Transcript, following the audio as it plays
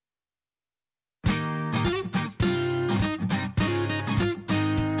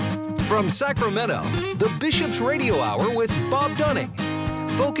From Sacramento, the Bishop's Radio Hour with Bob Dunning,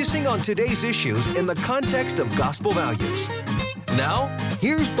 focusing on today's issues in the context of gospel values. Now,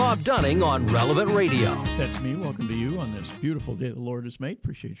 here's Bob Dunning on Relevant Radio. That's me. Welcome to you on this beautiful day the Lord has made.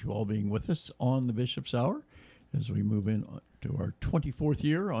 Appreciate you all being with us on the Bishop's Hour as we move in to our 24th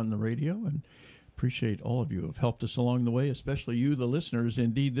year on the radio, and appreciate all of you who have helped us along the way, especially you, the listeners.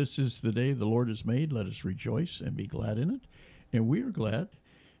 Indeed, this is the day the Lord has made. Let us rejoice and be glad in it. And we are glad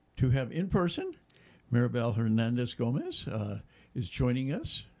to have in person Maribel Hernandez Gomez is joining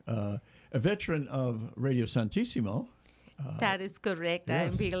us, a veteran of Radio Santissimo. That is correct.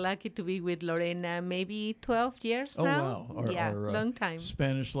 Yes. I'm very lucky to be with Lorena, maybe 12 years now. Oh, wow. Our long time.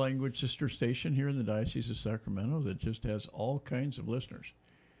 Spanish language sister station here in the Diocese of Sacramento that just has all kinds of listeners.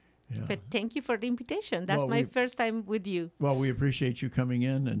 Yeah. But thank you for the invitation. That's my first time with you. Well, we appreciate you coming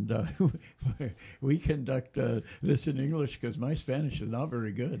in, and we conduct this in English because my Spanish is not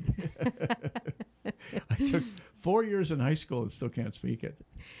very good. I took 4 years in high school and still can't speak it.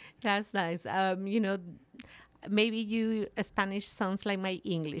 That's nice. Maybe your Spanish sounds like my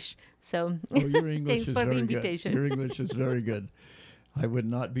English. So your English thanks is for very the invitation. Good. Your English is very good. I would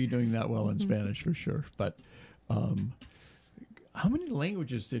not be doing that well in Spanish for sure. But how many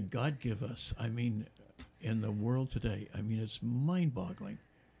languages did God give us? I mean, in the world today, I mean, it's mind-boggling.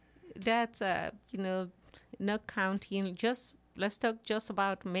 That's, not counting. Let's talk just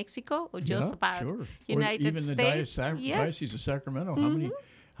about Mexico or just about United even States. Even the Diocese of Sacramento.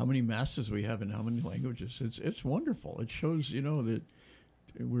 How many masses we have in how many languages? It's wonderful. It shows, that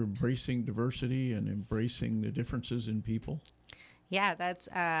we're embracing diversity and embracing the differences in people. Yeah, that's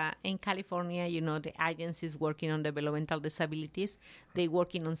in California, the agency is working on developmental disabilities. They're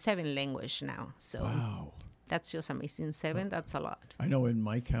working on 7 languages now. So wow. That's just amazing. 7, that's a lot. I know in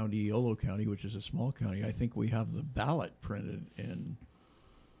my county, Yolo County, which is a small county, I think we have the ballot printed in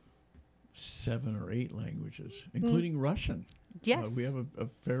 7 or 8 languages, including Russian. Yes. We have a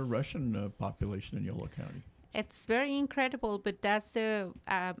fair Russian population in Yolo County. It's very incredible, but that's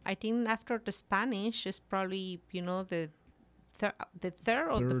I think after the Spanish is probably, the third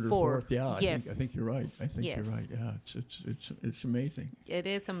or the fourth. Yeah, yes. I think you're right. You're right. Yeah, it's amazing. It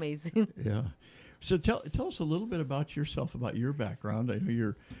is amazing. Yeah. So tell us a little bit about yourself, about your background. I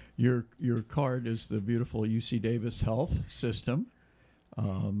know your card is the beautiful UC Davis Health System,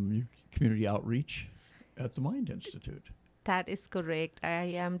 your community outreach at the Mind Institute. That is correct.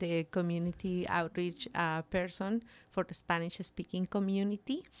 I am the community outreach person for the Spanish-speaking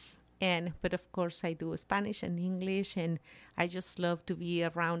community. But of course, I do Spanish and English, and I just love to be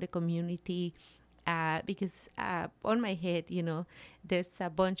around the community because on my head, there's a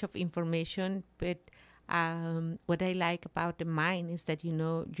bunch of information. But what I like about the Mind is that,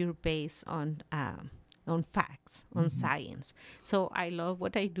 you're based on facts, on science. So I love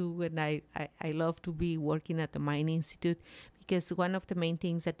what I do, and I love to be working at the Mind Institute because one of the main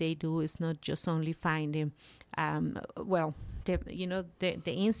things that they do is not just only finding, the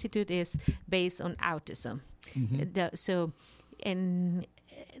institute is based on autism.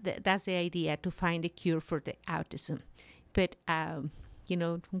 That's the idea, to find a cure for the autism. But,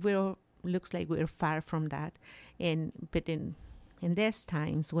 looks like we're far from that. But in these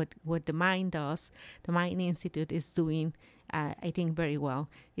times, what the Mind does, the Mind Institute is doing, I think very well,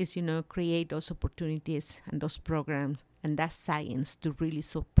 is, create those opportunities and those programs and that science to really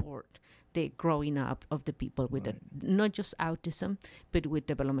support the growing up of the people with not just autism, but with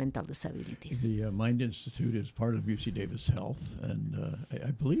developmental disabilities. The Mind Institute is part of UC Davis Health, and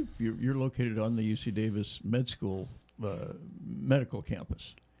I believe you're located on the UC Davis Med School medical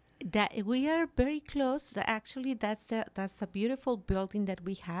campus. That we are very close. Actually, that's a beautiful building that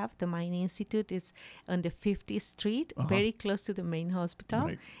we have. The Mind Institute is on the 50th Street, very close to the main hospital,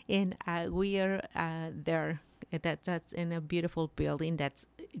 right. And we are there. That's in a beautiful building. That's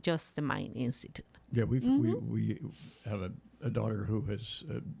just the Mind Institute. Yeah, we have a daughter who has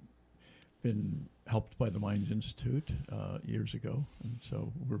been helped by the Mind Institute years ago, and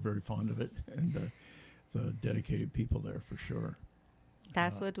so we're very fond of it and the dedicated people there for sure.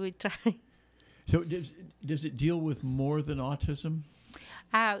 That's what we try. So does it deal with more than autism?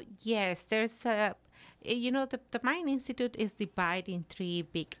 Yes, there's the Mind Institute is divided in 3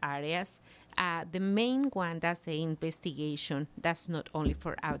 big areas. The main one, that's the investigation. That's not only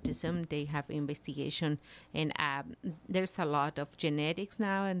for autism. They have investigation, and there's a lot of genetics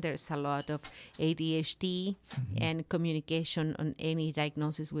now, and there's a lot of ADHD and communication on any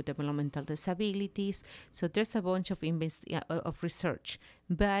diagnosis with developmental disabilities. So there's a bunch of research.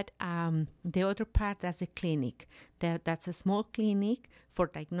 But the other part, that's a clinic. That's a small clinic for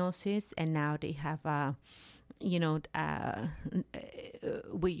diagnosis, and now they have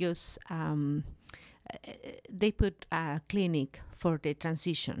we use, they put a clinic for the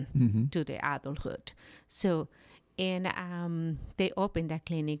transition to the adulthood. So, and they opened a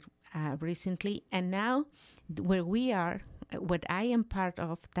clinic recently, and now where we are, what I am part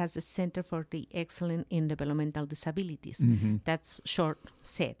of, that's the Center for the Excellence in Developmental Disabilities. That's short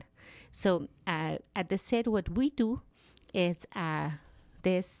SED. So at the SED, what we do is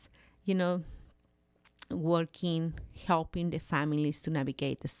this, working, helping the families to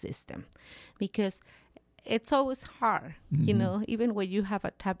navigate the system, because it's always hard, even when you have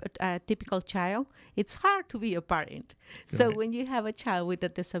a typical child, it's hard to be a parent. Right. So when you have a child with a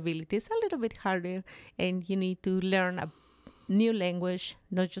disability, it's a little bit harder, and you need to learn a new language,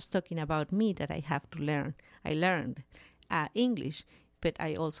 not just talking about me that I have to learn. I learned English, but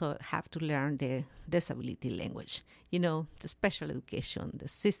I also have to learn the disability language, the special education, the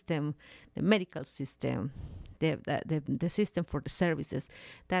system, the medical system, the system for the services.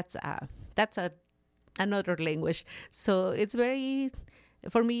 That's another language. So it's very,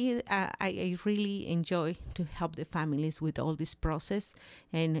 for me, I really enjoy to help the families with all this process,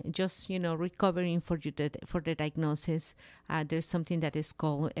 and just, recovering for the diagnosis. There's something that is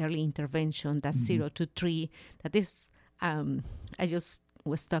called early intervention, that's 0 to 3. That is, I just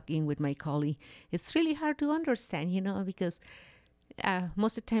was talking with my colleague. It's really hard to understand, because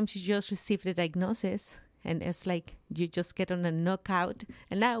most of the times you just receive the diagnosis, and it's like you just get on a knockout,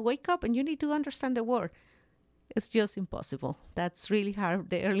 and now wake up and you need to understand the word. It's just impossible. That's really hard.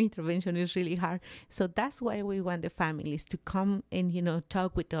 The early intervention is really hard. So that's why we want the families to come and,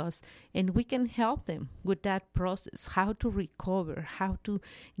 talk with us, and we can help them with that process, how to recover, how to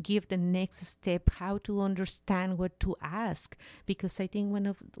give the next step, how to understand what to ask. Because I think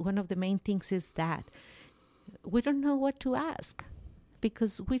one of the main things is that we don't know what to ask,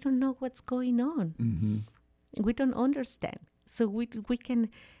 because we don't know what's going on. We don't understand. So we can...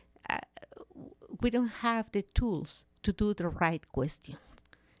 we don't have the tools to do the right questions.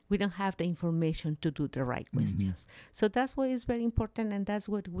 We don't have the information to do the right questions. So that's why it's very important, and that's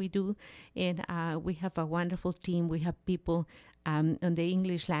what we do. And we have a wonderful team. We have people on the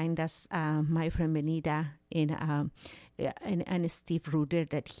English line. That's my friend Benita and Steve Ruder,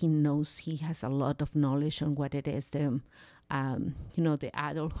 that he knows. He has a lot of knowledge on what it is, the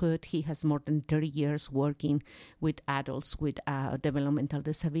adulthood. He has more than 30 years working with adults with developmental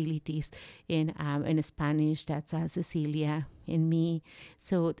disabilities. In Spanish, that's Cecilia and me.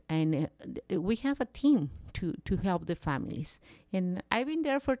 So, and we have a team to help the families. And I've been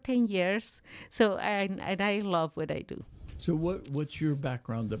there for 10 years. So, and I love what I do. So what's your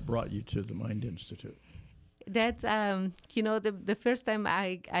background that brought you to the Mind Institute? That's, the first time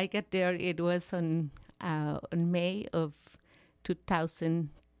I got there, it was on May of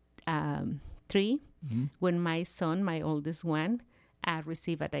 2003, when my son, my oldest one,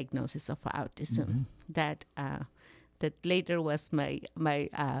 received a diagnosis of autism. That later was my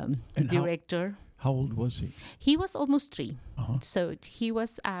director. How old was he? He was almost 3. So he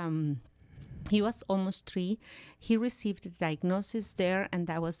was almost 3. He received the diagnosis there, and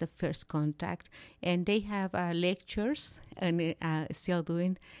that was the first contact. And they have lectures, and still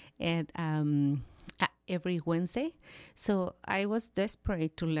doing, and every Wednesday. So I was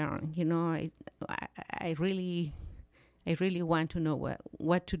desperate to learn. I really want to know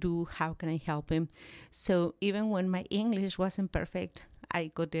what to do, how can I help him. So even when my English wasn't perfect, I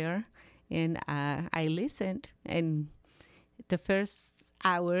go there and I listened. And the first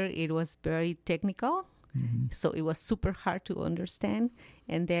hour, it was very technical. So it was super hard to understand.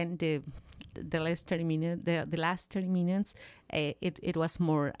 And then the last 30 minutes, it was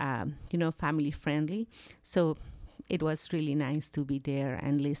more, family friendly. So it was really nice to be there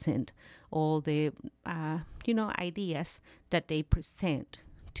and listen all the, ideas that they present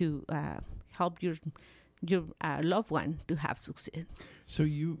to help your loved one to have success. So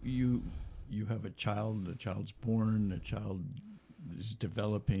you have a child. The child's born. The child is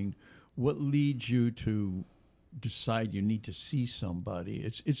developing. What leads you to decide you need to see somebody?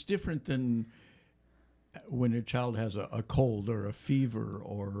 It's different than when a child has a cold or a fever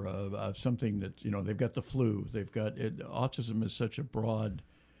or something that, they've got the flu. They've got it. Autism is such a broad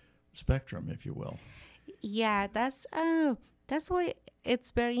spectrum, if you will. Yeah, that's why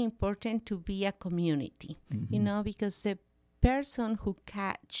it's very important to be a community, because the person who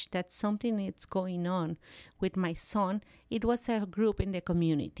catch that something is going on with my son, it was a group in the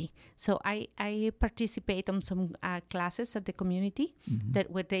community. So I participate on some classes at the community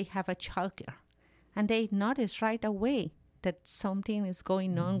that where they have a childcare, and they notice right away that something is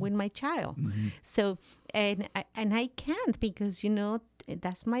going on with my child. So, and I can't, because,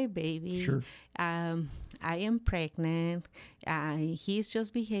 that's my baby. Sure. I am pregnant. He's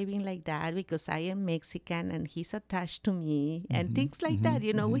just behaving like that because I am Mexican and he's attached to me and things like that.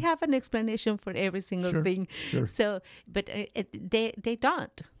 We have an explanation for every single thing. Sure. So, but they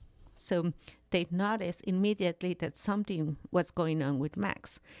don't. So they notice immediately that something was going on with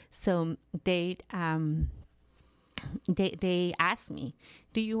Max. So they asked me,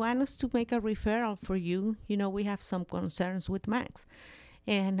 do you want us to make a referral for you? We have some concerns with Max.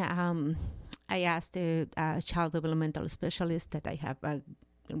 And I asked the child developmental specialist that I have a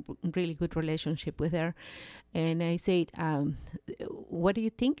really good relationship with her. And I said, what do you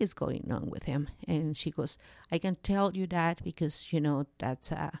think is going on with him? And she goes, I can tell you that because,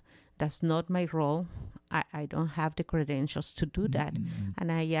 that's not my role. I don't have the credentials to do that.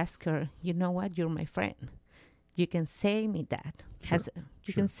 And I asked her, you know what? You're my friend. You can say me that.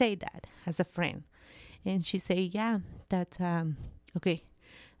 You can say that as a friend. And she said, yeah, that's okay.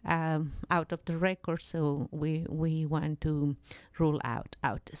 Out of the record, so we want to rule out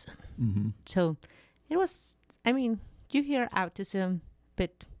autism. So it was, you hear autism,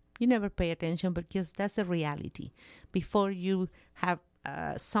 but you never pay attention because that's a reality. Before you have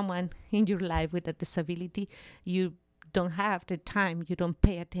someone in your life with a disability, you don't have the time, you don't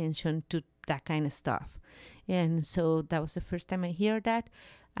pay attention to that kind of stuff. And so that was the first time I hear that.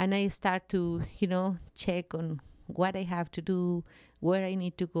 And I start to, check on what I have to do, where I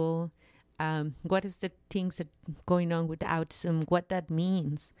need to go, what is the things that going on with autism, what that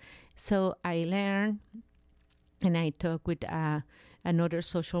means. So I learned, and I talked with another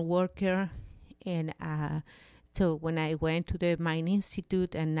social worker, and so when I went to the Mind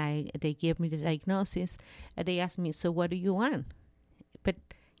Institute and they gave me the diagnosis, they asked me, so what do you want? But,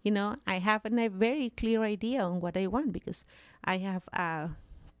 I have a very clear idea on what I want because I have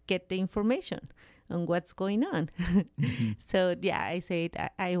get the information on what's going on. So, yeah, I said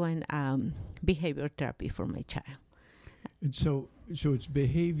I want behavior therapy for my child. And so it's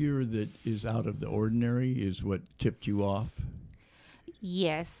behavior that is out of the ordinary is what tipped you off?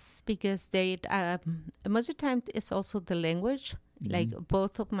 Yes, because they most of the time it's also the language. Like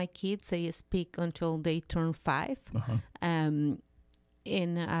both of my kids, they speak until they turn 5.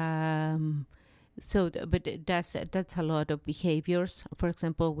 So, but that's a lot of behaviors. For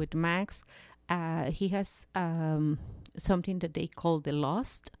example, with Max, he has something that they call the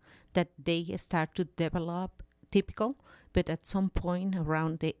lost, that they start to develop typical, but at some point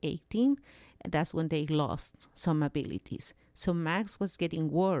around the 18, that's when they lost some abilities. So Max was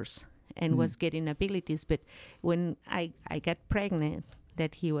getting worse and was getting abilities, but when I got pregnant,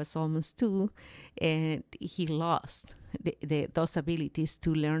 that he was almost 2, and he lost those abilities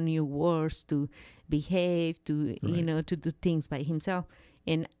to learn new words, to behave, to to do things by himself.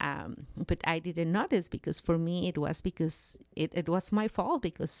 And but I didn't notice because for me it was because it was my fault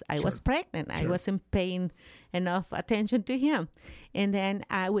because I was pregnant. I wasn't paying enough attention to him. And then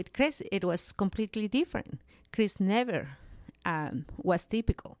with Chris, it was completely different. Chris never was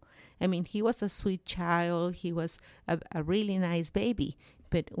typical. He was a sweet child. He was a really nice baby.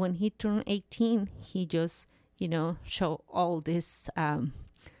 But when he turned 18, he just, showed all this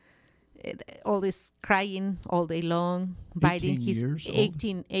crying all day long, biting his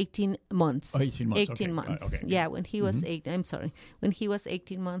 18 months. 18 months. 18 months. Okay. Yeah, when he was when he was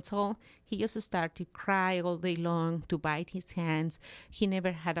 18 months old, he just started to cry all day long, to bite his hands. He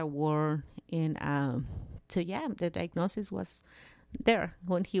never had a word. And so, yeah, the diagnosis was there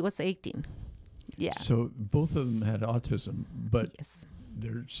when he was 18. Yeah. So both of them had autism, but yes,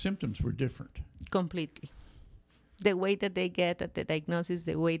 their symptoms were different. Completely. The way that they get at the diagnosis,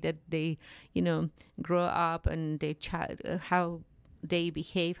 the way that they, grow up, and the child, how they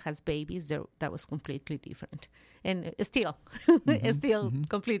behave as babies, that was completely different. And still,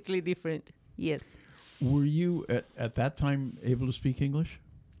 completely different. Yes. Were you at that time able to speak English?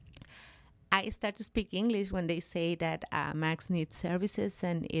 I started to speak English when they say that Max needs services,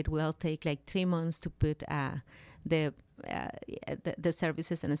 and it will take like 3 months to put the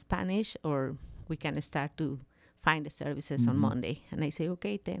services in Spanish, or we can start to find the services on Monday. And I say,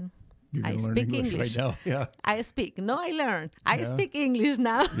 okay, then I speak English. Right now. Yeah. I speak. No, I learn. I speak English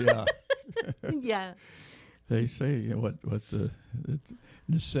now. Yeah. Yeah. They say what the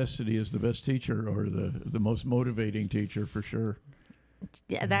necessity is the best teacher, or the most motivating teacher, for sure.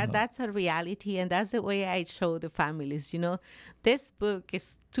 Yeah, that's a reality, and that's the way I show the families. This book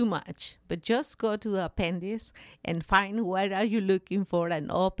is too much, but just go to the appendix and find what are you looking for,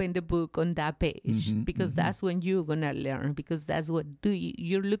 and open the book on that page, because that's when you're gonna learn. Because that's what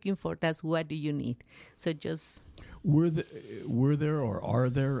you're looking for. That's what do you need. So just. Were there or are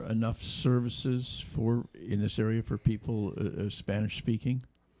there enough services in this area for people Spanish speaking?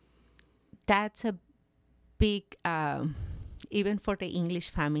 That's a big, even for the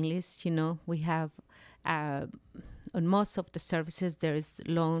English families, we have, on most of the services, there is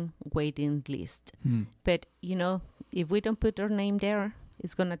long waiting list. But, if we don't put our name there,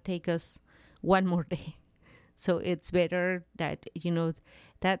 it's going to take us one more day. So it's better that,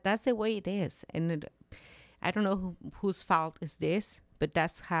 that's the way it is. And I don't know whose fault is this, but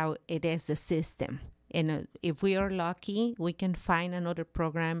that's how it is, the system. And if we are lucky, we can find another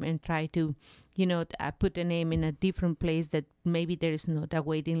program and try to, put the name in a different place that maybe there is not a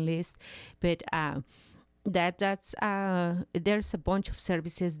waiting list. But there's a bunch of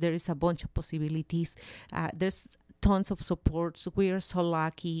services. There is a bunch of possibilities. There's tons of supports. We are so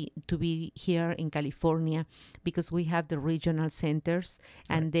lucky to be here in California because we have the regional centers,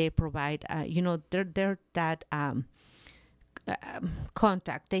 and they provide, they're that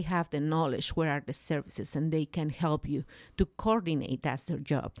contact. They have the knowledge where are the services, and they can help you to coordinate. That's their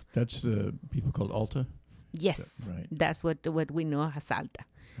job. That's the people called Alta? Yes. Right. That's what we know as Alta.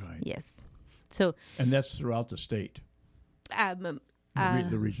 Right. Yes. So. And that's throughout the state? The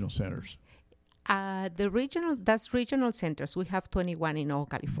regional centers? That's regional centers. We have 21 in all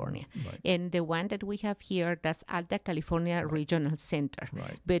California. Right. And the one that we have here, that's Alta California Regional Center.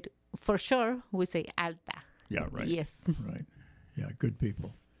 Right. But for sure, we say Alta. Yeah, right. Yes. Right. Yeah, good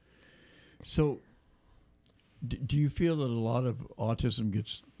people. So do you feel that a lot of autism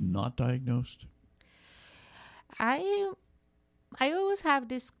gets not diagnosed? I always have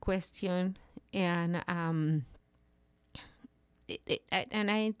this question, and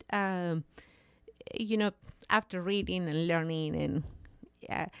after reading and learning, and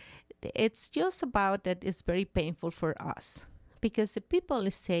it's just about that it's very painful for us because the people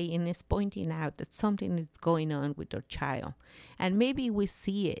is saying, is pointing out that something is going on with their child, and maybe we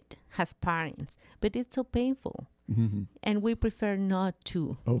see it as parents, but it's so painful. Mm-hmm. And we prefer not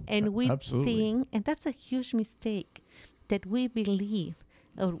to. Oh, and we absolutely. think, and that's a huge mistake, that we believe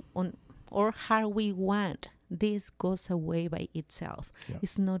or how we want this goes away by itself. Yeah.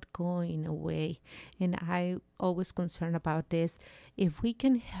 It's not going away. And I always concerned about this. If we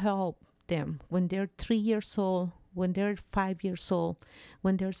can help them when they're 3 years old, when they're 5 years old,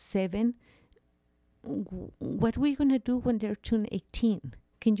 when they're 7, what are we going to do when they're turn 18?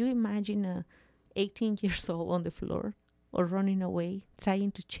 Can you imagine a 18 years old on the floor or running away,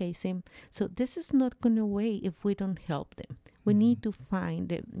 trying to chase him? So this is not going away if we don't help them. We need to find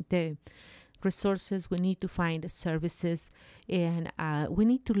the resources, we need to find the services, and we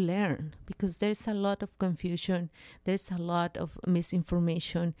need to learn, because there's a lot of confusion, there's a lot of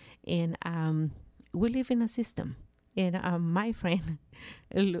misinformation, and we live in a system. And my friend,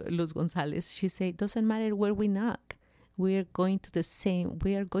 Luz Gonzalez, she said, doesn't matter where we knock, we are going to the same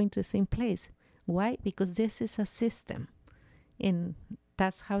place. Why? Because this is a system, and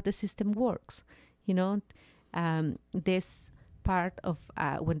that's how the system works. This part of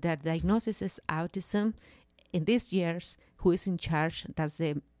when the diagnosis is autism, in these years, who is in charge? That's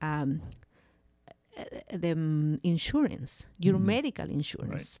the insurance, your medical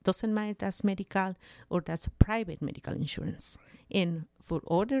insurance. Right. Doesn't matter if that's medical or that's private medical insurance. Right. And for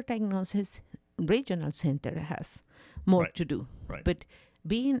other diagnosis, regional center has more to do. Right. But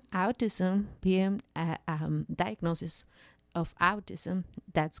being autism, being diagnosis of autism,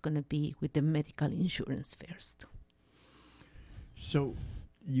 that's going to be with the medical insurance first. So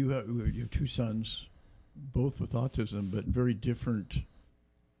you have 2 sons, both with autism, but very different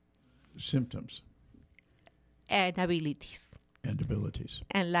symptoms. And abilities.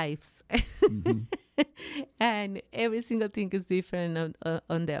 And lives. Mm-hmm. And every single thing is different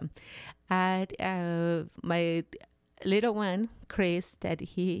on them. And my little one, Chris, that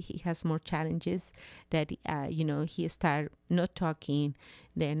he has more challenges, that he started not talking.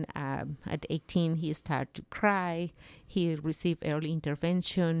 Then at 18 he started to cry. He received early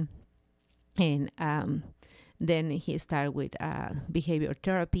intervention, and then he started with behavior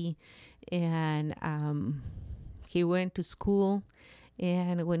therapy, and he went to school.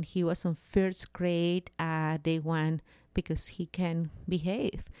 And when he was in 1st grade, they want, because he can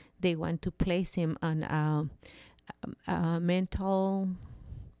behave, they want to place him on mental,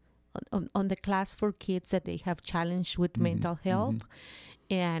 on the class for kids that they have challenge with mental health.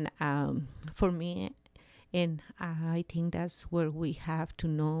 And for me, and I think that's where we have to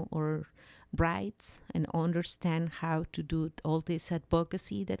know our rights and understand how to do all this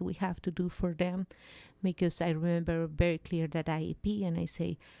advocacy that we have to do for them. Because I remember very clear that IEP, and I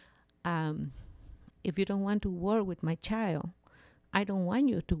say, if you don't want to work with my child, I don't want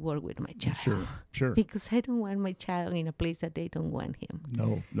you to work with my child. Sure. Because I don't want my child in a place that they don't want him.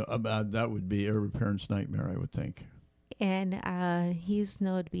 No, that would be every parent's nightmare, I would think. And he's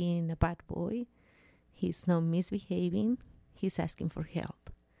not being a bad boy. He's not misbehaving. He's asking for help.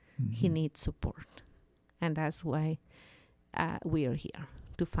 Mm-hmm. He needs support. And that's why we are here,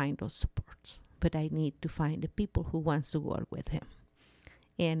 to find those supports. But I need to find the people who wants to work with him.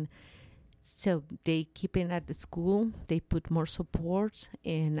 And so they keep him at the school. They put more supports.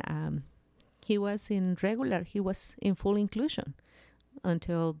 And he was in full inclusion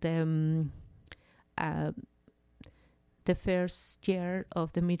until the first year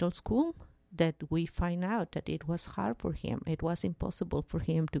of the middle school, that we find out that it was hard for him. It was impossible for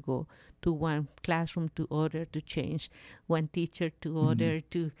him to go to one classroom to other, to change one teacher to other,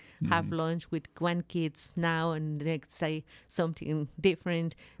 to have lunch with one kids now and the next day something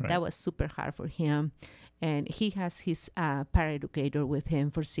different. Right. That was super hard for him. And he has his paraeducator with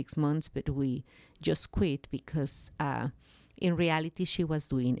him for 6 months, but we just quit because in reality she was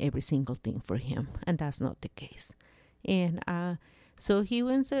doing every single thing for him, and that's not the case. And so he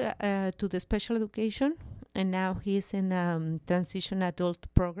went to the special education, and now he's in transition adult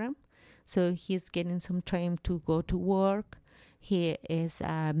program. So he's getting some time to go to work. He is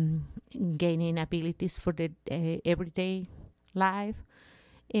gaining abilities for the everyday life.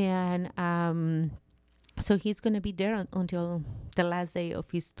 And so he's going to be there until the last day of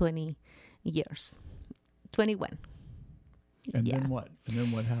his 20 years. 21. And then what? And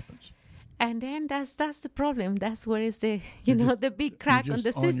then what happens? And then that's the problem. That's where is the the big crack on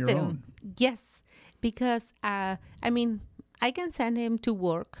the system. Your own. Yes, because I can send him to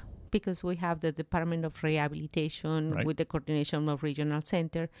work because we have the Department of Rehabilitation with the coordination of regional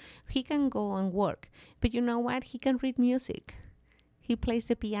center. He can go and work, but you know what? He can read music. He plays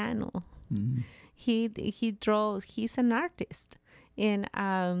the piano. Mm-hmm. He draws. He's an artist, and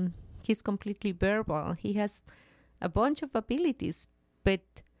he's completely verbal. He has a bunch of abilities, but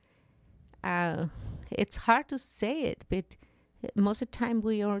it's hard to say it, but most of the time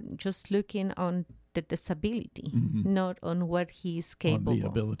we are just looking on the disability, not on what he's capable. On the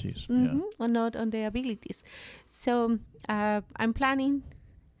abilities, or not on the abilities. So I'm planning,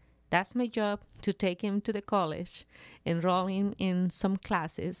 that's my job, to take him to the college, enroll him in some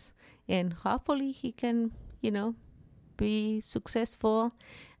classes, and hopefully he can, be successful.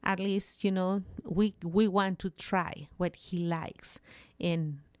 At least, we want to try what he likes,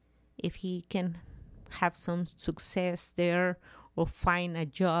 and if he can have some success there or find a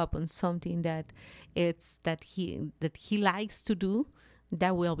job on something that he likes to do,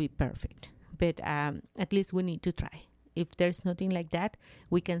 that will be perfect. But at least we need to try. If there's nothing like that,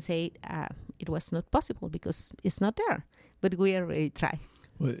 we can say it was not possible because it's not there. But we already try.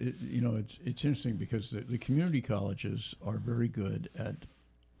 Well, it's interesting because the community colleges are very good at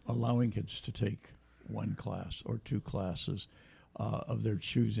allowing kids to take one class or two classes of their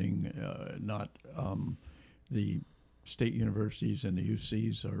choosing. Not the state universities and the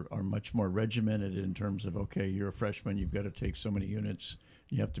UCs are much more regimented in terms of, okay, you're a freshman, you've got to take so many units,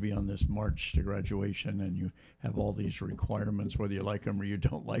 you have to be on this march to graduation, and you have all these requirements, whether you like them or you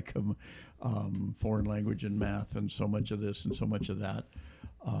don't like them, foreign language and math and so much of this and so much of that.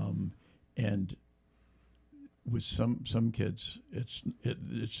 And with some kids, it's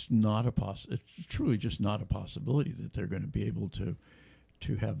truly just not a possibility that they're going to be able to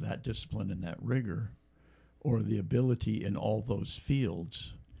have that discipline and that rigor, or the ability in all those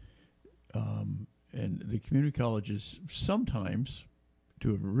fields. And the community colleges sometimes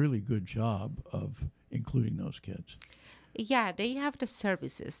do a really good job of including those kids. Yeah, they have the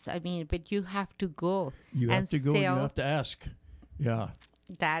services. But you have to go. You have to go and you have to ask. Yeah.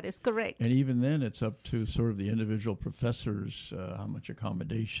 That is correct. And even then, it's up to sort of the individual professors how much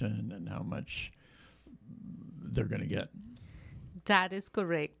accommodation and how much they're going to get. That is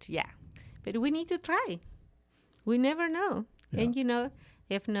correct, yeah. But we need to try. We never know. Yeah. And,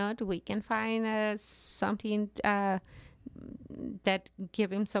 if not, we can find something that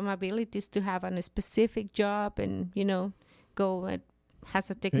give him some abilities to have a specific job and, go as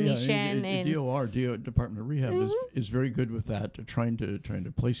a technician. And DOR, Department of Rehab, is very good with that, trying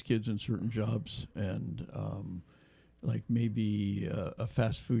to place kids in certain jobs. And like maybe a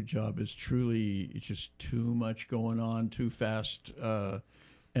fast food job is truly just too much going on, too fast.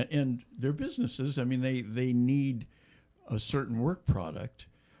 And their businesses, they need a certain work product,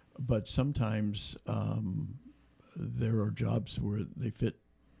 but sometimes there are jobs where they fit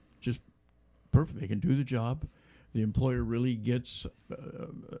just perfect. They can do the job. The employer really gets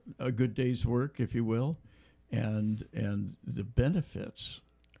a good day's work, if you will, and the benefits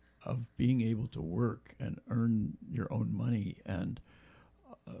being able to work and earn your own money and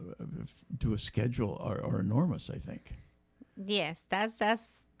do a schedule are enormous, I think. Yes,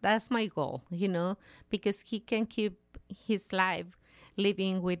 that's my goal, because he can keep his life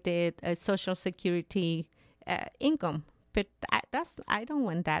living with the Social Security income. But I don't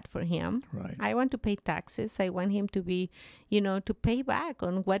want that for him. Right. I want to pay taxes. I want him to be, to pay back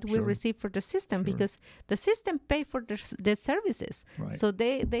on what we receive for the system, because the system pay for the services. Right. So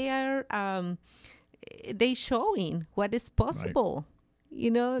they are they showing what is possible.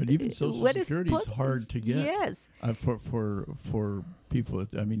 But even Social Security is hard to get. Yes. For people.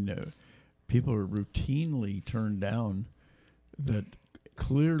 I mean, people are routinely turned down that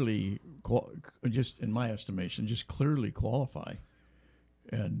clearly, just in my estimation, just clearly qualify,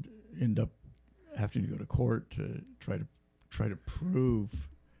 and end up having to go to court to try to prove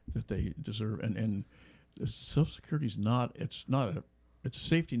that they deserve. And Social Security is not. It's a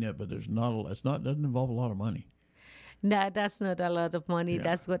safety net, but doesn't involve a lot of money. No, that's not a lot of money. Yeah.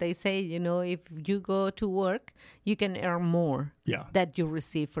 That's what I say. If you go to work, you can earn more that you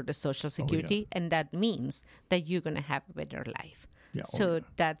receive for the Social Security, and that means that you're going to have a better life. Yeah. So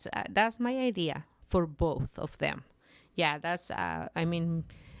that's my idea for both of them. Yeah, that's.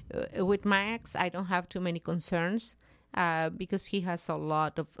 With Max, I don't have too many concerns because he has a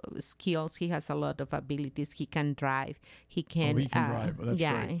lot of skills. He has a lot of abilities. He can drive. He can. He can drive. That's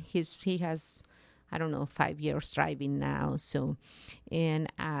great. He has, I don't know, 5 years driving now. So, and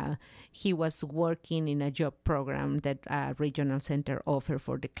he was working in a job program that Regional Center offered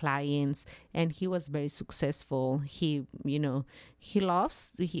for the clients, and he was very successful. He's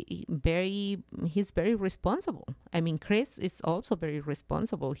very responsible. I mean, Chris is also very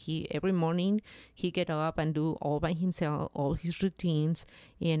responsible. Every morning he get up and do all by himself, all his routines,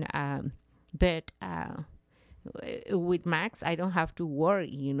 and but with Max, I don't have to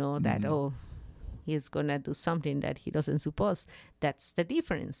worry, that he's going to do something that he doesn't suppose. That's the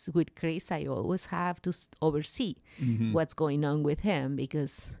difference. With Chris, I always have to oversee what's going on with him,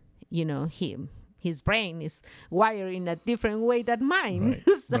 because, his brain is wired in a different way than mine. Right,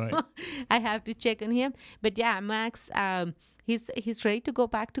 so right. I have to check on him. But yeah, Max, he's ready to go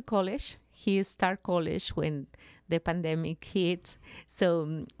back to college. He started college when the pandemic hit,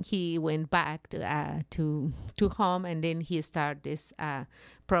 so he went back to home, and then he started this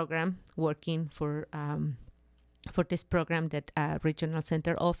program, working for this program that Regional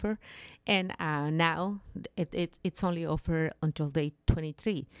Center offer, and now it's only offered until day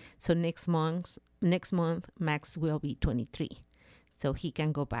 23. So next month Max will be 23, so he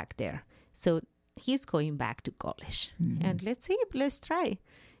can go back there. So he's going back to college, and let's try,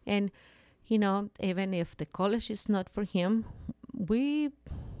 and even if the college is not for him, we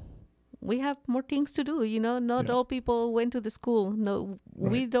have more things to do. Not all people went to the school. No,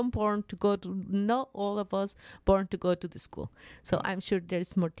 we don't born to go to. Not all of us born to go to the school. So I'm sure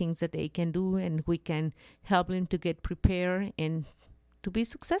there's more things that they can do, and we can help them to get prepared and to be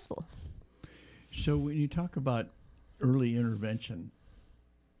successful. So when you talk about early intervention,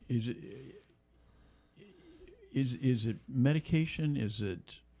 is it medication? Is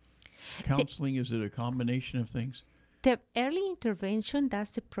it counseling? Is it a combination of things? The early intervention,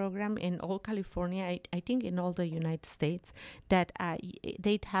 that's the program in all California, I think in all the United States, that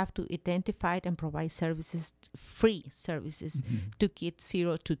they'd have to identify and provide services, free services, to kids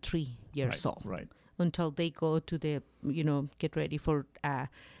 0 to 3 years old. Right. Until they go to the, get ready for a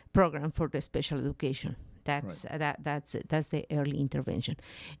program for the special education. That's the early intervention.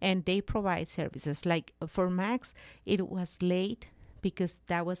 And they provide services. Like for Max, it was late, because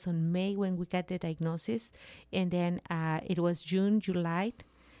that was on May when we got the diagnosis, and then it was June, July,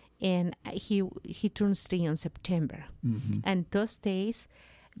 and he turns 3 in September. And those days,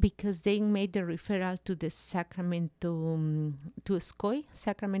 because they made the referral to the Sacramento, to SCOI,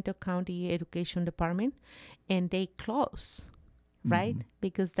 Sacramento County Education Department, and they close, right?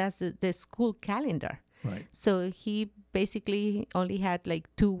 Because that's the school calendar. Right. So he basically only had like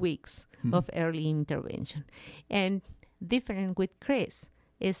 2 weeks of early intervention. And different with Chris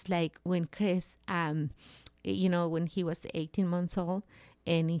is like when Chris, when he was 18 months old,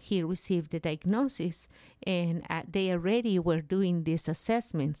 and he received the diagnosis, and they already were doing these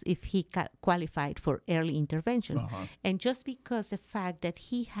assessments if he qualified for early intervention. And just because the fact that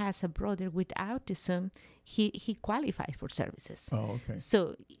he has a brother with autism, he qualified for services. Oh, okay.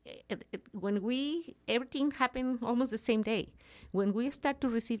 So when everything happened almost the same day. When we start to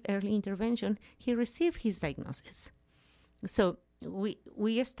receive early intervention, he received his diagnosis. So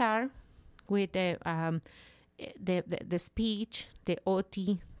we start with the speech, the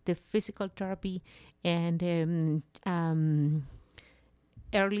OT, the physical therapy, and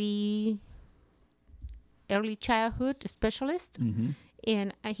early childhood specialist. Mm-hmm.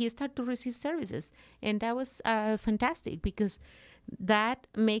 And he started to receive services, and that was fantastic because that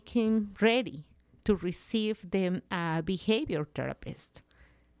made him ready to receive the behavior therapist.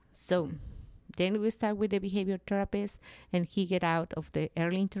 So then we start with the behavior therapist, and he get out of the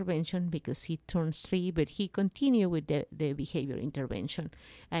early intervention because he turns 3, but he continued with the behavior intervention.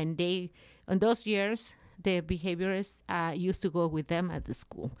 And on those years, the behaviorists used to go with them at the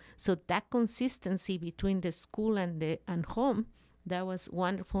school. So that consistency between the school and home, that was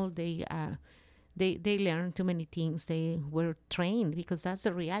wonderful. They learned too many things. They were trained because that's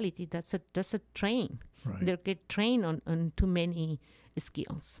a reality. That's a train. Right. They get trained on too many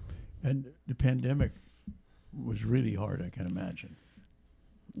skills. And the pandemic was really hard, I can imagine.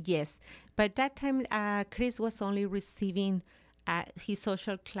 Yes, but that time Chris was only receiving his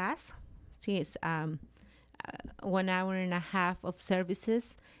social class. His 1 hour and a half of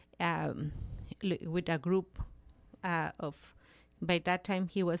services with a group of. By that time,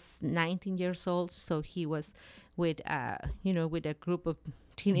 he was 19 years old, so he was with a group of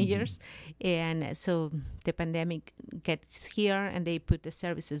teenagers. Mm-hmm. And so the pandemic gets here, and they put the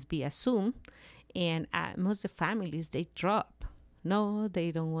services via Zoom. And most of the families, they drop. No,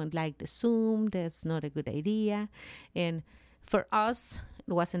 they don't want like the Zoom. That's not a good idea. And for us,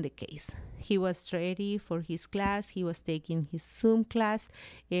 it wasn't the case. He was ready for his class. He was taking his Zoom class.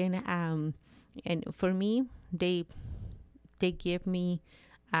 And for me, they give me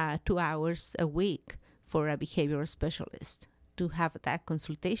 2 hours a week for a behavioral specialist to have that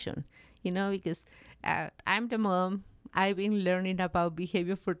consultation, because I'm the mom. I've been learning about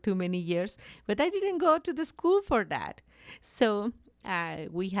behavior for too many years, but I didn't go to the school for that. So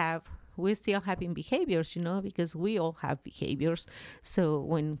we're still having behaviors, because we all have behaviors. So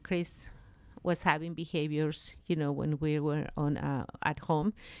when Chris was having behaviors, when we were at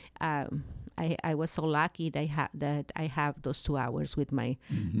home, I was so lucky that I have those 2 hours with my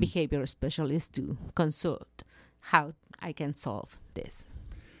mm-hmm. behavioral specialist to consult how I can solve this.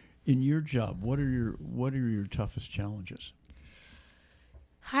 In your job, what are your toughest challenges?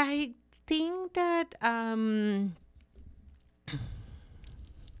 I think that I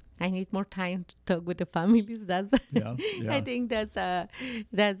need more time to talk with the families. Yeah. I think that's the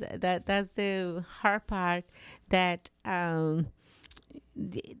hard part. That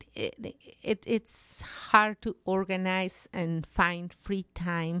it's hard to organize and find free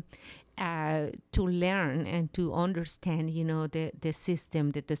time to learn and to understand, the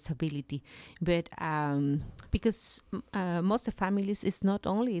system, the disability. But because most of families is not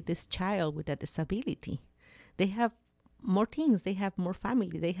only this child with a disability, they have more things. They have more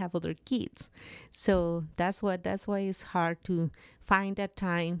family. They have other kids. So that's why it's hard to find that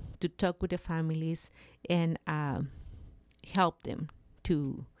time to talk with the families and help them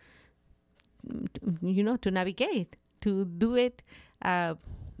to navigate, to do it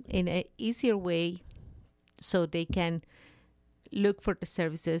in an easier way, so they can look for the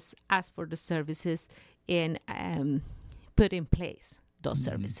services, ask for the services, and put in place those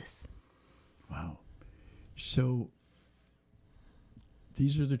mm-hmm. services. Wow. So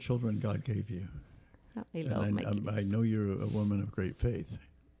these are the children God gave you. Oh, I love my kids. I know you're a woman of great faith.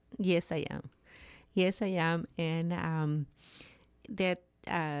 Yes, I am. And that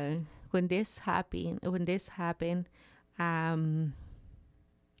when this happened,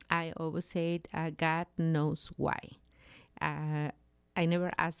 I always said, God knows why. I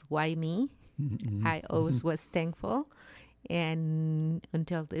never asked why me. Mm-hmm. I always was thankful. And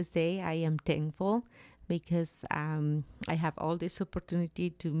until this day, I am thankful because I have all this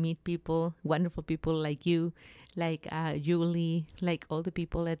opportunity to meet people, wonderful people like you, like Julie, like all the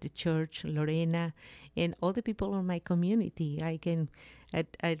people at the church, Lorena, and all the people in my community.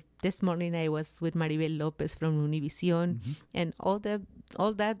 This morning I was with Maribel Lopez from Univision, mm-hmm. and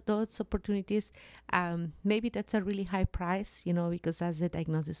those opportunities. Maybe that's a really high price, because that's the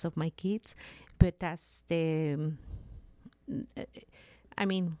diagnosis of my kids, but that's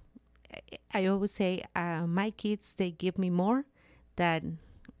I always say my kids, they give me more than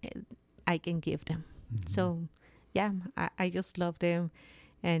I can give them. Mm-hmm. So, yeah, I just love them,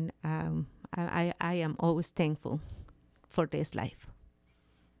 and I am always thankful for this life.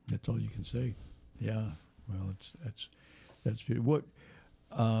 That's all you can say. Yeah. Well, that's beautiful. What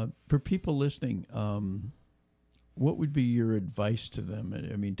for people listening? What would be your advice to them?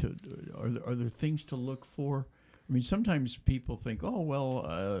 I mean, are there things to look for? I mean, sometimes people think, oh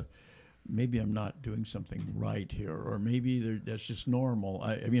well, maybe I'm not doing something right here, or maybe that's just normal.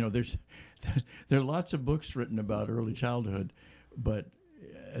 There are lots of books written about early childhood, but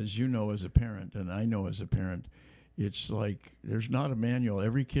as you know as a parent, and I know as a parent, it's like there's not a manual.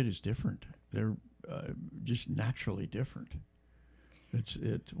 Every kid is different. They're just naturally different.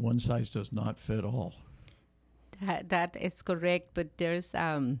 It's one size does not fit all. That is correct, but there's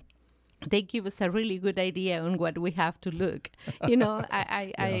they give us a really good idea on what we have to look. You know,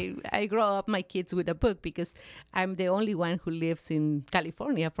 I grow up my kids with a book because I'm the only one who lives in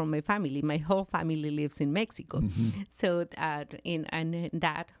California from my family. My whole family lives in Mexico. Mm-hmm. So in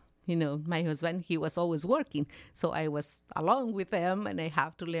that, you know, my husband, he was always working. So I was along with them and I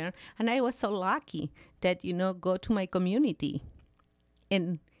have to learn. And I was so lucky that, you know, go to my community.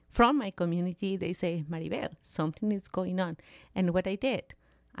 And from my community, they say, Maribel, something is going on. And what I did,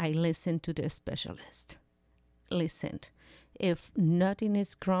 I listened to the specialist. Listened. If nothing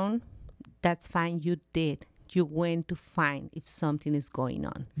is grown, that's fine. You did. You went to find if something is going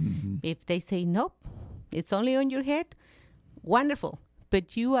on. Mm-hmm. If they say, nope, it's only on your head, wonderful.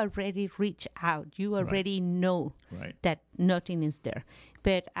 But you already reach out. You already know that nothing is there.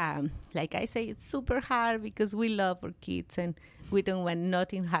 But like I say, it's super hard because we love our kids and we don't want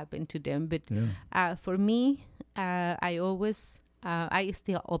nothing happen to them. But for me, I always... I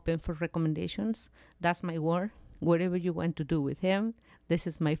still open for recommendations. That's my word. Whatever you want to do with him, this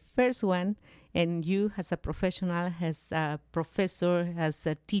is my first one. And you, as a professional, as a professor, as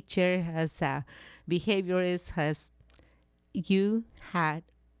a teacher, as a behaviorist, you had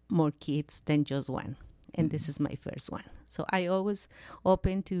more kids than just one. And this is my first one. So I always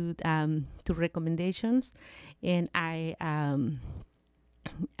open to recommendations, and I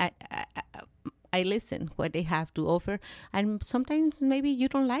listen what they have to offer, and sometimes maybe you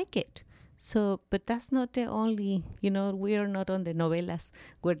don't like it. So, but that's not the only, you know, we are not on the novelas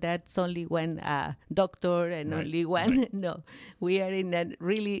where that's only one doctor and only one. Right. No, we are in a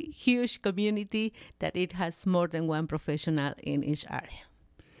really huge community that it has more than one professional in each area.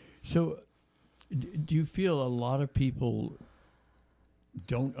 So, do you feel a lot of people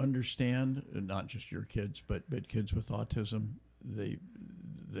don't understand, not just your kids, but kids with autism?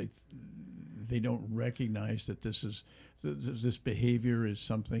 They don't recognize that this behavior is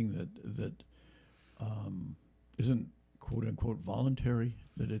something that isn't quote unquote voluntary,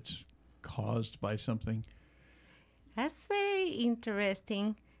 that it's caused by something. That's very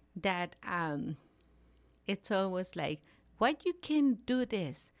interesting. That it's always like, why you can do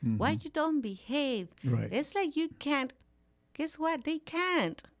this? Mm-hmm. Why you don't behave? Right. It's like you can't. Guess what? They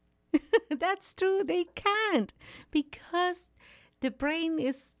can't. That's true. They can't because the brain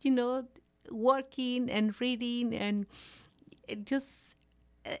is, you know, working and reading, and it just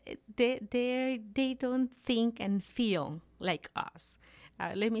they don't think and feel like us.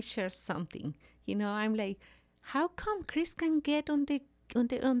 Let me share something. You know, I'm like, how come Chris can get on the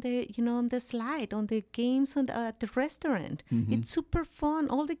you know, on the slide, on the games at the restaurant? Mm-hmm. It's super fun.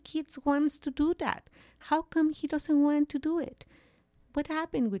 All the kids wants to do that. How come he doesn't want to do it? What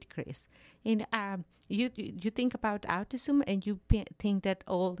happened with Chris? And you think about autism, and you think that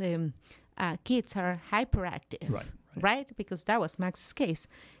all the kids are hyperactive, right? Because that was Max's case.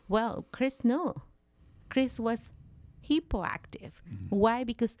 Well, Chris, no. Chris was hypoactive. Mm-hmm. Why?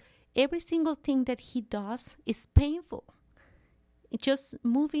 Because every single thing that he does is painful. Just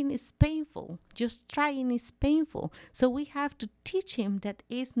moving is painful. Just trying is painful. So we have to teach him that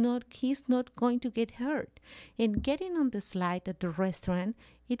he's not going to get hurt. And getting on the slide at the restaurant,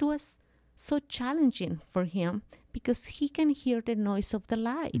 it was so challenging for him because he can hear the noise of the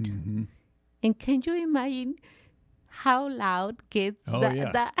light. Mm-hmm. And can you imagine how loud gets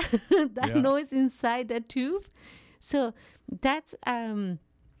that noise inside the tube? So that's when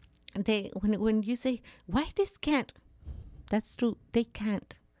you say, why this can't? That's true. They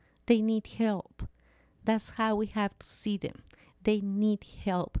can't. They need help. That's how we have to see them. They need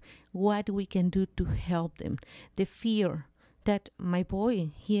help. What we can do to help them. The fear that my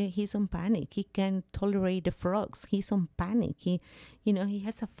boy, he's on panic. He can't tolerate the frogs. He's on panic. He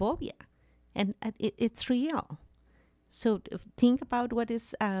has a phobia. And it's real. So think about what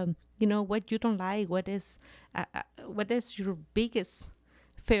is, what you don't like. What is your biggest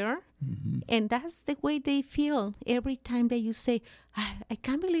fear? Mm-hmm. And that's the way they feel every time that you say, I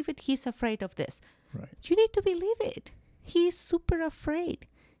can't believe it. He's afraid of this. Right. You need to believe it. He's super afraid.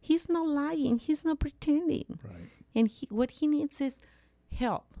 He's not lying. He's not pretending. Right. And what he needs is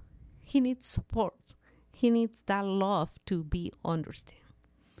help. He needs support. He needs that love to be understood.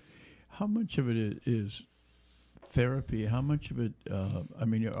 How much of it is therapy? How much of it,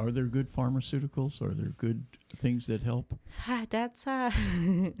 are there good pharmaceuticals? Are there good things that help? That's,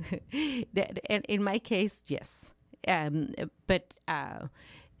 in my case, yes. But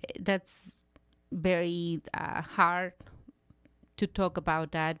that's very hard to talk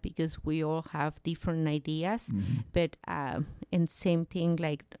about that because we all have different ideas. But and same thing,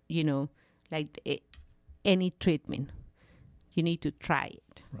 like any treatment, you need to try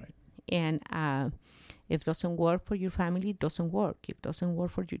it. Right. And if it doesn't work for your family, it doesn't work. If it doesn't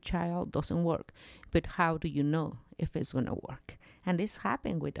work for your child, it doesn't work. But how do you know if it's going to work? And this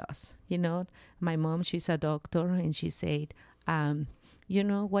happened with us. My mom, she's a doctor, and she said, why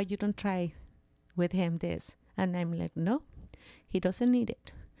you don't try with him this? And I'm like, no, he doesn't need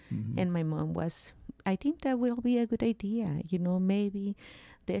it. And my mom was, I think that will be a good idea. Maybe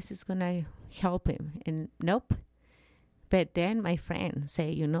this is going to help him. And nope. But then my friend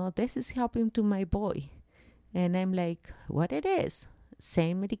say, this is helping to my boy. And I'm like, what it is?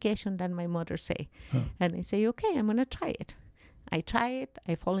 Same medication that my mother say. And I say, okay, I'm going to try it. I try it.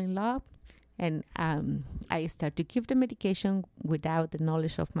 I fall in love. And I start to give the medication without the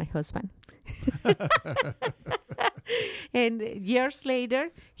knowledge of my husband. And years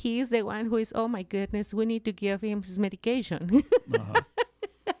later, he is the one who is, oh my goodness, we need to give him his medication.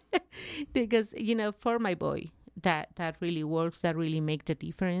 Because, for my boy, that really works, that really make the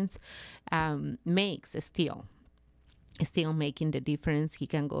difference, makes still making the difference. He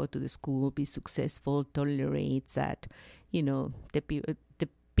can go to the school, be successful, tolerates that, the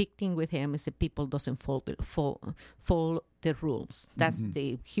big thing with him is the people doesn't follow the rules. That's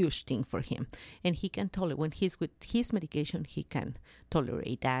the huge thing for him. And he can tolerate, when he's with his medication, he can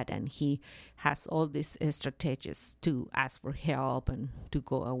tolerate that. And he has all these strategies to ask for help and to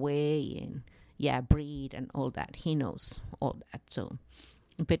go away and breathe and all that. He knows all that. So,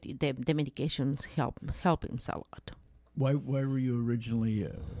 but the medications help him a lot. Why were you originally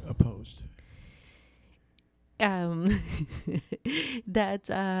opposed? That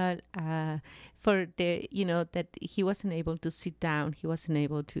for the that he wasn't able to sit down, he wasn't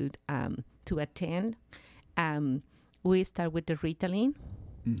able to attend. We start with the Ritalin.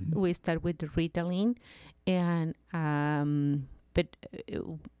 And but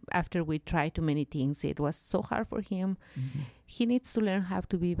after we tried too many things, it was so hard for him. He needs to learn how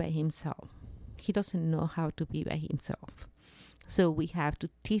to be by himself. He doesn't know how to be by himself, so we have to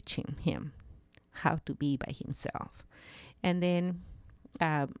teach him how to be by himself. And then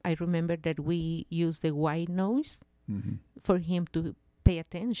I remember that we used the white noise for him to pay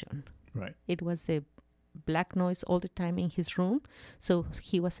attention. Right. It was the black noise all the time in his room, so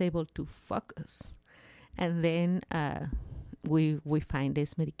he was able to focus. And then we find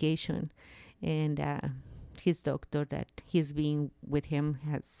this medication, and his doctor that he's been with him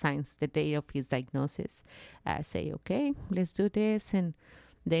has since the day of his diagnosis say, okay, let's do this. And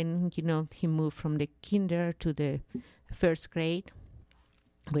then, he moved from the kinder to the first grade,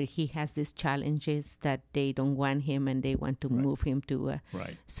 where he has these challenges that they don't want him and they want to move him to.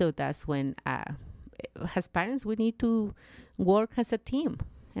 Right. So that's when, as parents, we need to work as a team.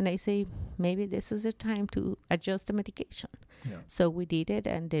 And I say, maybe this is the time to adjust the medication. Yeah. So we did it,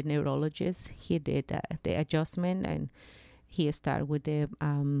 and the neurologist, he did the adjustment, and he started with the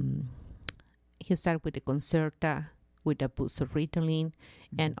Concerta, with the boost of Ritalin,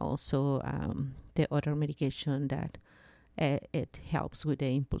 and also the other medication that it helps with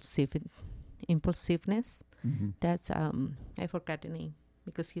the impulsiveness. That's I forgot the name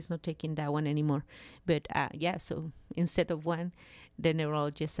because he's not taking that one anymore. But so instead of one, the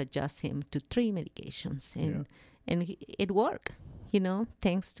neurologist adjusts him to 3 medications, and it worked.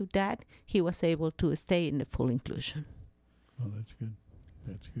 Thanks to that, he was able to stay in the full inclusion. Oh, that's good.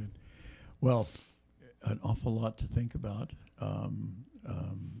 That's good. Well, an awful lot to think about.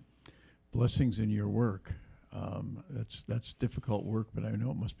 Blessings in your work. That's difficult work, but I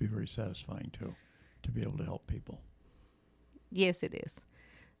know it must be very satisfying too, to be able to help people. Yes, it is.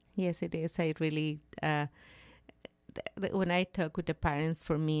 Yes, it is. I really, when I talk with the parents,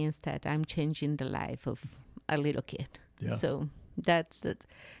 for me, is that I'm changing the life of a little kid. Yeah. So that's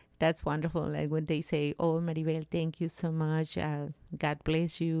wonderful. Like when they say, "Oh, Maribel, thank you so much. God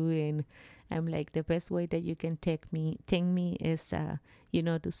bless you," and I'm like, the best way that you can thank me is,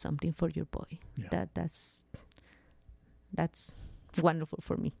 do something for your boy. Yeah. That's wonderful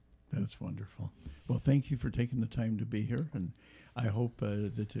for me. That's wonderful. Well, thank you for taking the time to be here, and I hope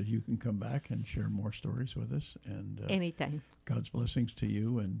that you can come back and share more stories with us. And anytime. God's blessings to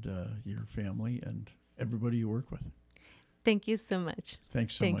you and your family and everybody you work with. Thank you so much.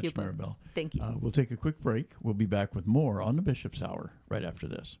 Thanks so much, Maribel. Thank you. We'll take a quick break. We'll be back with more on the Bishop's Hour right after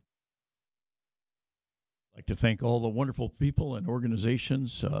this. I'd like to thank all the wonderful people and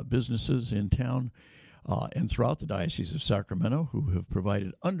organizations, businesses in town and throughout the Diocese of Sacramento who have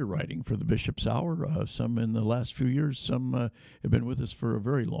provided underwriting for the Bishop's Hour, some in the last few years, some have been with us for a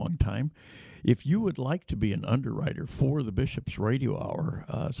very long time. If you would like to be an underwriter for the Bishop's Radio Hour,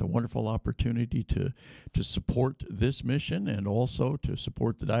 it's a wonderful opportunity to support this mission and also to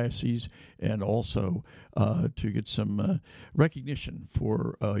support the diocese and also to get some recognition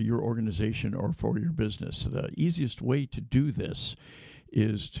for your organization or for your business. The easiest way to do this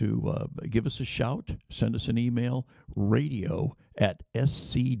is to give us a shout, send us an email,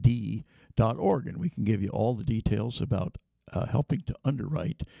 radio@scd.org, and we can give you all the details about helping to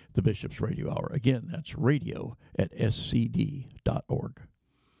underwrite the Bishop's Radio Hour. Again, that's radio@scd.org.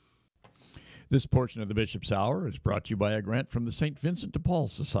 This portion of the Bishop's Hour is brought to you by a grant from the St. Vincent de Paul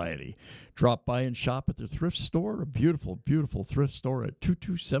Society. Drop by and shop at their thrift store, a beautiful, beautiful thrift store at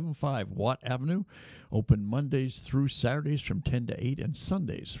 2275 Watt Avenue. Open Mondays through Saturdays from 10 to 8 and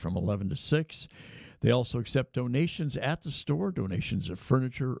Sundays from 11 to 6. They also accept donations at the store, donations of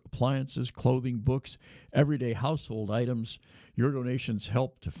furniture, appliances, clothing, books, everyday household items. Your donations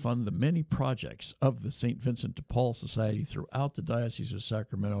help to fund the many projects of the St. Vincent de Paul Society throughout the Diocese of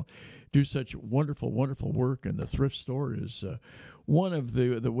Sacramento. Do such wonderful, wonderful work, and the thrift store is one of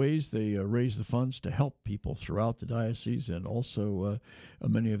the ways they raise the funds to help people throughout the diocese, and also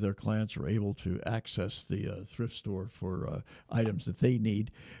many of their clients are able to access the thrift store for items that they need.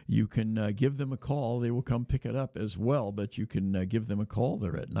 You can give them a call. They will come pick it up as well, but you can give them a call.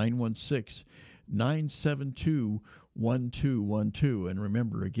 They're at 916-972-1212. And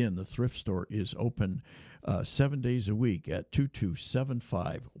remember, again, the thrift store is open 7 days a week at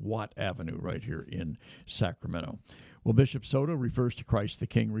 2275 Watt Avenue right here in Sacramento. Well, Bishop Soto refers to Christ the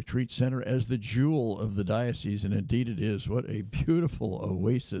King Retreat Center as the jewel of the diocese, and indeed it is. What a beautiful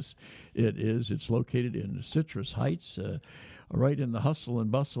oasis it is. It's located in Citrus Heights, right in the hustle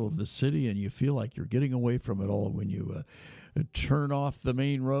and bustle of the city, and you feel like you're getting away from it all when you turn off the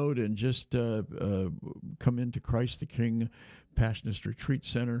main road and just come into Christ the King Passionist Retreat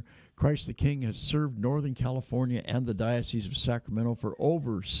Center. Christ the King has served Northern California and the Diocese of Sacramento for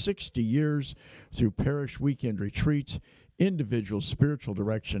over 60 years through parish weekend retreats, individual spiritual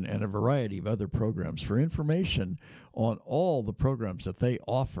direction, and a variety of other programs. For information on all the programs that they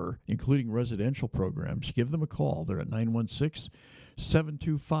offer, including residential programs, give them a call. They're at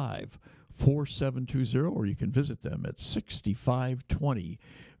 916-725-4720, or you can visit them at 6520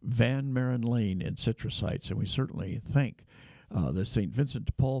 Van Maren Lane in Citrus Heights. And we certainly thank the St. Vincent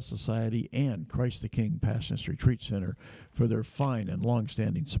de Paul Society and Christ the King Passionist Retreat Center for their fine and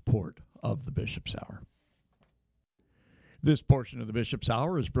long-standing support of the Bishop's Hour. This portion of the Bishop's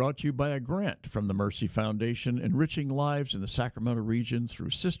Hour is brought to you by a grant from the Mercy Foundation, enriching lives in the Sacramento region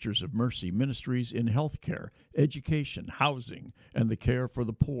through Sisters of Mercy ministries in healthcare, education, housing, and the care for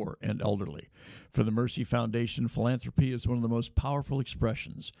the poor and elderly. For the Mercy Foundation, philanthropy is one of the most powerful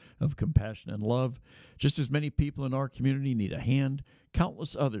expressions of compassion and love. Just as many people in our community need a hand,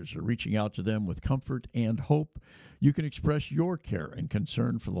 countless others are reaching out to them with comfort and hope. You can express your care and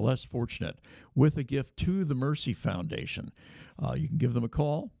concern for the less fortunate with a gift to the Mercy Foundation. You can give them a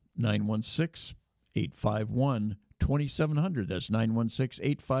call, 916-851-2700. That's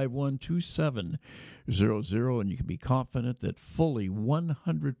 916-851-2700. And you can be confident that fully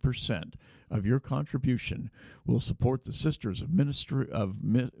 100% of your contribution will support the Sisters of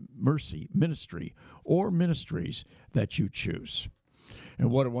Mercy ministry or ministries that you choose. And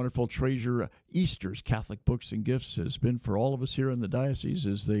what a wonderful treasure Easter's Catholic Books and Gifts has been for all of us here in the diocese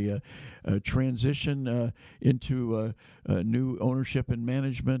as they transition into new ownership and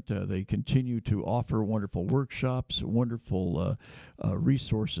management. They continue to offer wonderful workshops, wonderful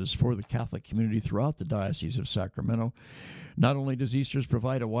resources for the Catholic community throughout the Diocese of Sacramento. Not only does Easter's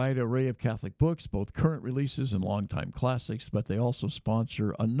provide a wide array of Catholic books, both current releases and longtime classics, but they also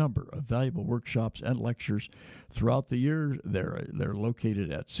sponsor a number of valuable workshops and lectures throughout the year. They're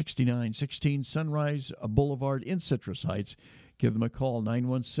located at 6916 Sunrise Boulevard in Citrus Heights. Give them a call,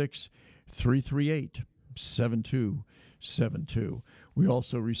 916-338-7272. We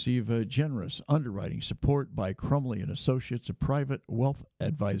also receive generous underwriting support by Crumley & Associates, a private wealth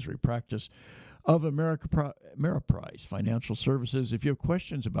advisory practice of Ameriprise Financial Services. If you have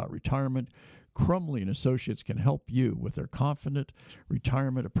questions about retirement, Crumley & Associates can help you with their confident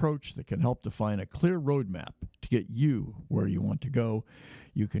retirement approach that can help define a clear roadmap to get you where you want to go.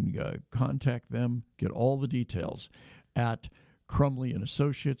 You can contact them, get all the details at Crumley &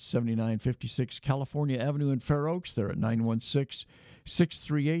 Associates, 7956 California Avenue in Fair Oaks. They're at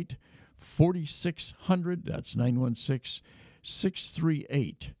 916-638-4600. That's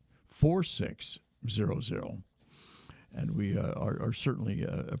 916-638-4600. And we are certainly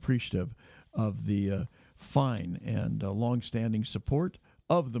appreciative of the fine and long-standing support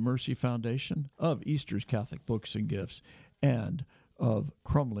of the Mercy Foundation, of Easter's Catholic Books and Gifts, and of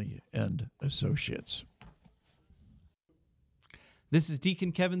Crumley and Associates. This is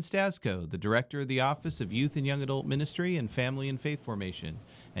Deacon Kevin Stasko, the Director of the Office of Youth and Young Adult Ministry and Family and Faith Formation,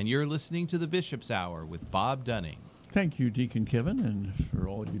 and you're listening to the Bishop's Hour with Bob Dunning. Thank you, Deacon Kevin, and for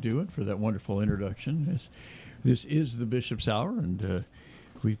all you do and for that wonderful introduction. This is the Bishop's Hour, and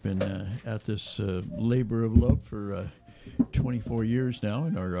we've been at this labor of love for 24 years now.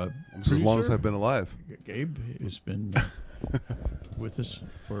 And our as long as I've been alive. Gabe has been with us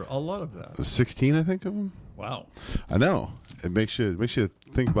for a lot of that. 16, I think, of them. Wow. I know. It makes you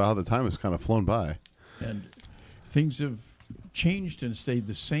think about how the time has kind of flown by. And things have changed and stayed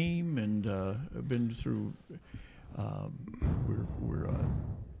the same, and been through. We're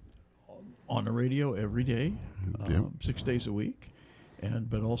on the radio every day, 6 days a week,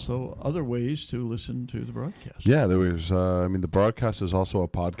 but also other ways to listen to the broadcast. Yeah, there was. The broadcast is also a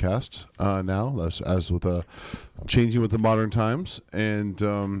podcast now, as with changing with the modern times, and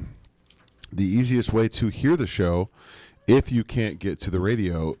the easiest way to hear the show, if you can't get to the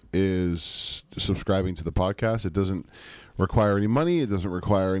radio, is subscribing to the podcast. It doesn't require any money. It doesn't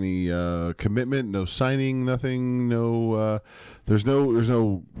require any commitment. No signing. Nothing. No. There's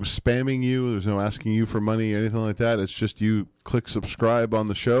no spamming you. There's no asking you for money or anything like that. It's just you click subscribe on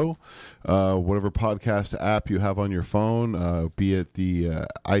the show, whatever podcast app you have on your phone, be it the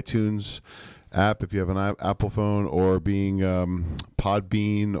iTunes app if you have an Apple phone, or being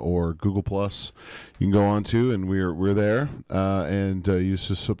Podbean or Google Plus, you can go on to, and we're there, and you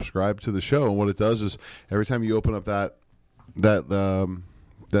just subscribe to the show. And what it does is every time you open up that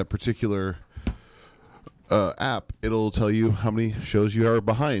particular app, it'll tell you how many shows you are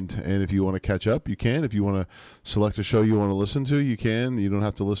behind, and if you want to catch up, you can. If you want to select a show you want to listen to, you can. You don't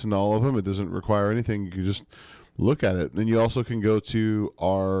have to listen to all of them. It doesn't require anything. You can just look at it. Then you also can go to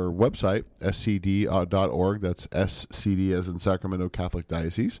our website, scd.org. That's SCD as in Sacramento Catholic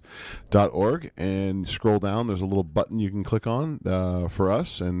Diocese.org, and scroll down. There's a little button you can click on for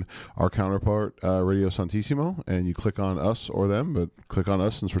us and our counterpart, Radio Santissimo, and you click on us or them, but click on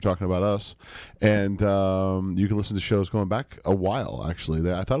us since we're talking about us. And you can listen to shows going back a while, actually.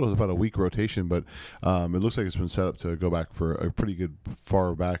 I thought it was about a week rotation, but it looks like it's been set up to go back for a pretty good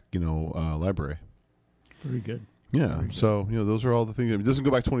far back, library. Very good. Yeah, Very good. So those are all the things. It doesn't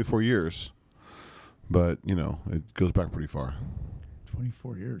go back 24 years, but it goes back pretty far.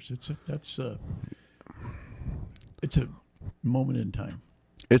 24 years. It's a moment in time.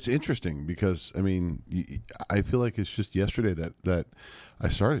 It's interesting because I feel like it's just yesterday that I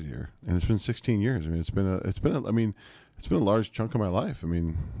started here, and it's been 16 years. It's been a large chunk of my life. I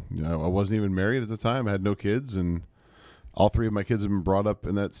wasn't even married at the time. I had no kids, and all three of my kids have been brought up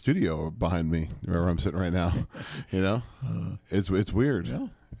in that studio behind me, where I'm sitting right now. It's weird.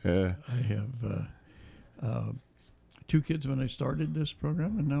 Yeah. I have 2 kids when I started this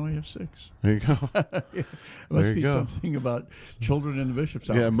program, and now I have 6. There you go. It must be something about children in the Bishop's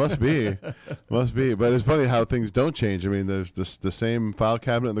Hour. Yeah, it must be. Must be. But it's funny how things don't change. There's the same file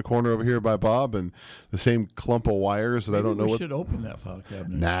cabinet in the corner over here by Bob, and the same clump of wires that Maybe I don't know what. We should open that file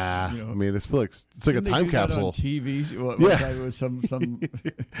cabinet. Nah. It's like a time capsule. On TV. Yeah. It was some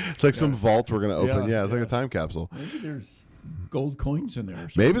it's like some vault we're going to open. Yeah, it's like a time capsule. Maybe there's gold coins in there.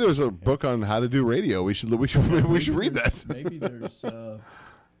 Maybe there's a book on how to do radio. We should read that. Maybe there's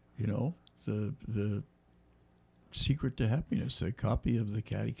the Secret to Happiness, a copy of the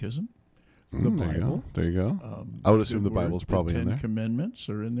Catechism, the Bible. There you go. I would assume the Bible's probably in there. 10 Commandments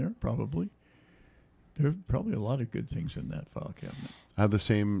are in there, probably. There are probably a lot of good things in that file cabinet. I have the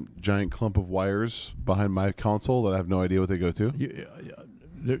same giant clump of wires behind my console that I have no idea what they go to.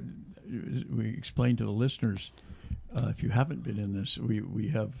 We explained to the listeners, if you haven't been in this, we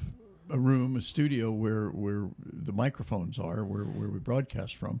have a room, a studio where the microphones are, where we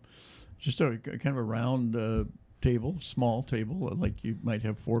broadcast from. Just a kind of a round table, small table, like you might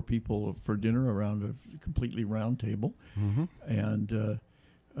have 4 people for dinner around a completely round table, and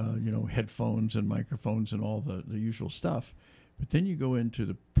headphones and microphones and all the usual stuff. But then you go into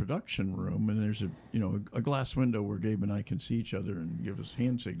the production room, and there's a glass window where Gabe and I can see each other and give us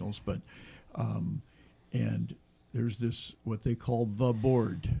hand signals. But and there's this what they call the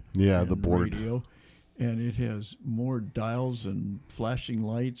board. Yeah, the board. Radio, and it has more dials and flashing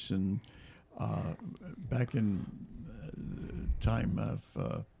lights. And back in time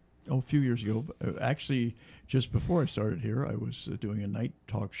of a few years ago, actually just before I started here, I was doing a night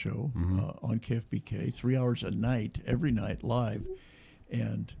talk show on KFBK, 3 hours a night, every night, live.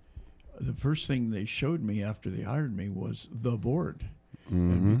 And the first thing they showed me after they hired me was the board.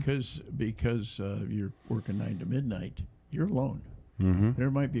 And because you're working 9 to midnight, you're alone.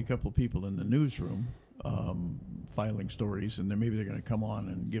 There might be a couple of people in the newsroom filing stories, and then maybe they're going to come on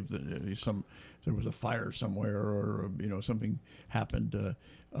and give there was a fire somewhere, or something happened.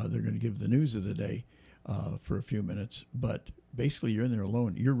 They're going to give the news of the day for a few minutes, but basically you're in there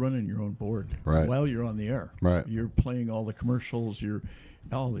alone. You're running your own board while you're on the air. Right. You're playing all the commercials. You're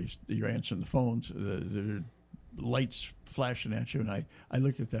answering the phones. The lights flashing at you, and I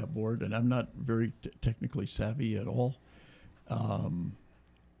looked at that board, and I'm not very technically savvy at all. And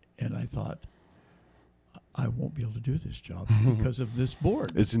I thought, I won't be able to do this job because of this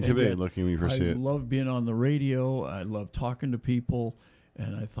board. It's intimidating looking when you first see it. I love being on the radio. I love talking to people.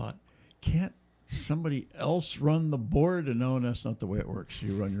 And I thought, can't somebody else run the board? And no, that's not the way it works.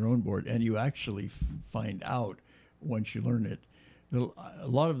 You run your own board, and you actually find out once you learn it. A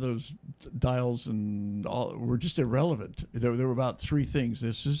lot of those dials and all were just irrelevant. There were about 3 things.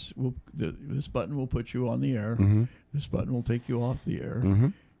 This button will put you on the air. This button will take you off the air.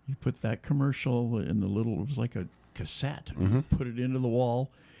 You put that commercial in the little, it was like a cassette. You put it into the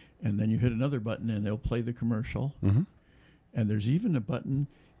wall, and then you hit another button, and they'll play the commercial. And there's even a button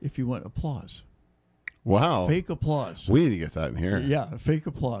if you want applause. Wow. Fake applause. We need to get that in here. Yeah, fake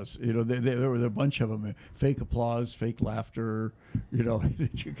applause. There were a bunch of them. Fake applause, fake laughter.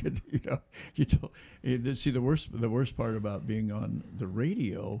 That you could. See, the worst part about being on the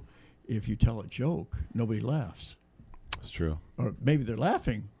radio, if you tell a joke, nobody laughs. It's true. Or maybe they're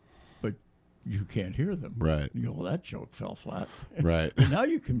laughing, but you can't hear them. Right. You go, well, that joke fell flat. Right. And now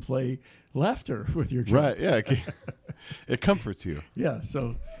you can play laughter with your joke. Right. Yeah. It comforts you. Yeah.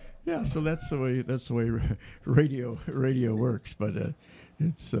 So that's the way radio works. But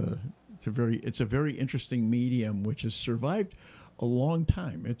it's a very interesting medium which has survived a long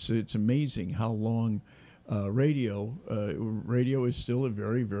time. It's amazing how long radio is still a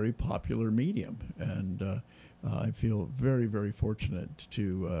very, very popular medium, and I feel very, very fortunate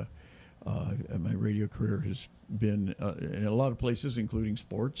to my radio career has been in a lot of places, including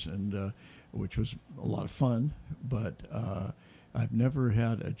sports, and which was a lot of fun, but I've never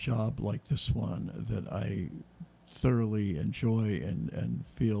had a job like this one that I thoroughly enjoy and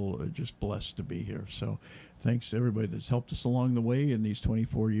feel just blessed to be here. So thanks to everybody that's helped us along the way in these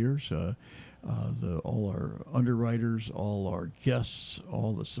 24 years, all our underwriters, all our guests,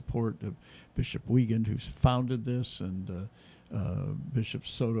 all the support of Bishop Wiegand, who's founded this, and Bishop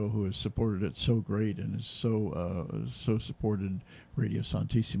Soto, who has supported it so great and is so supported Radio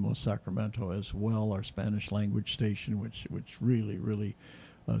Santissimo Sacramento as well, our Spanish language station, which really, really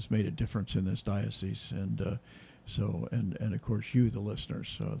has made a difference in this diocese, and of course you, the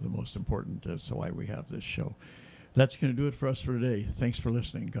listeners, the most important. That's why we have this show. That's going to do it for us for today. Thanks for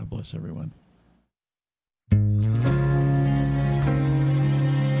listening. God bless everyone.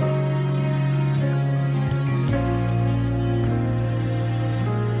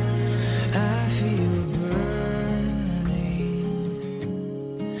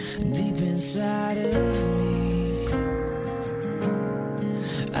 Inside of me,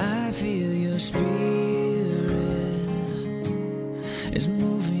 I feel your spirit is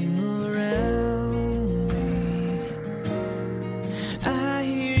moving